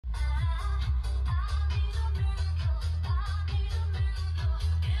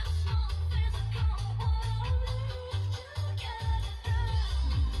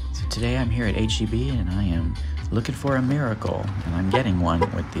Today I'm here at HEB and I am looking for a miracle, and I'm getting one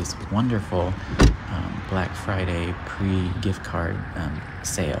with this wonderful Black Friday pre-gift card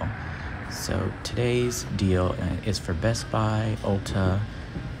sale. So today's deal is for Best Buy, Ulta,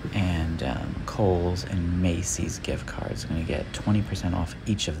 and Kohl's and Macy's gift cards. I'm going to get 20% off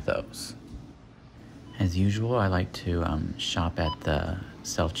each of those. As usual, I like to shop at the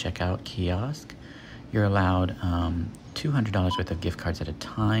self-checkout kiosk. You're allowed $200 worth of gift cards at a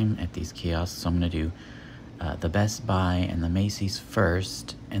time at these kiosks. So I'm going to do the Best Buy and the Macy's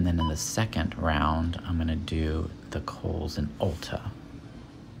first, and then in the second round, I'm going to do the Kohl's and Ulta.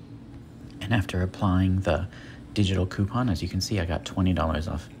 And after applying the digital coupon, as you can see, I got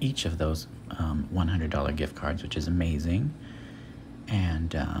 $20 off each of those $100 gift cards, which is amazing.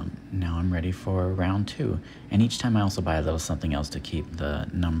 And now I'm ready for round two. And each time I also buy a little something else to keep the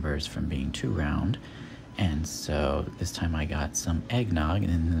numbers from being too round. And so this time I got some eggnog, and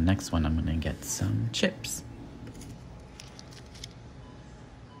then the next one I'm gonna get some chips.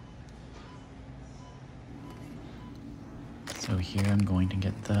 So here I'm going to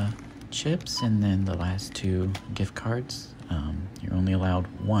get the chips, and then the last two gift cards. You're only allowed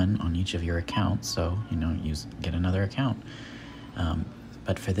one on each of your accounts, so get another account.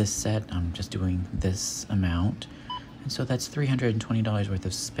 But for this set, I'm just doing this amount. And so that's $320 worth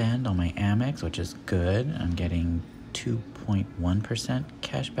of spend on my Amex, which is good. I'm getting 2.1%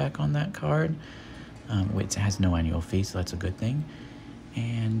 cash back on that card, which has no annual fee, so that's a good thing.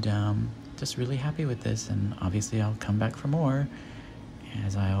 And just really happy with this, and obviously I'll come back for more,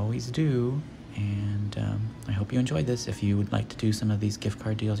 as I always do. And I hope you enjoyed this. If you would like to do some of these gift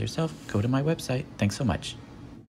card deals yourself, go to my website. Thanks so much.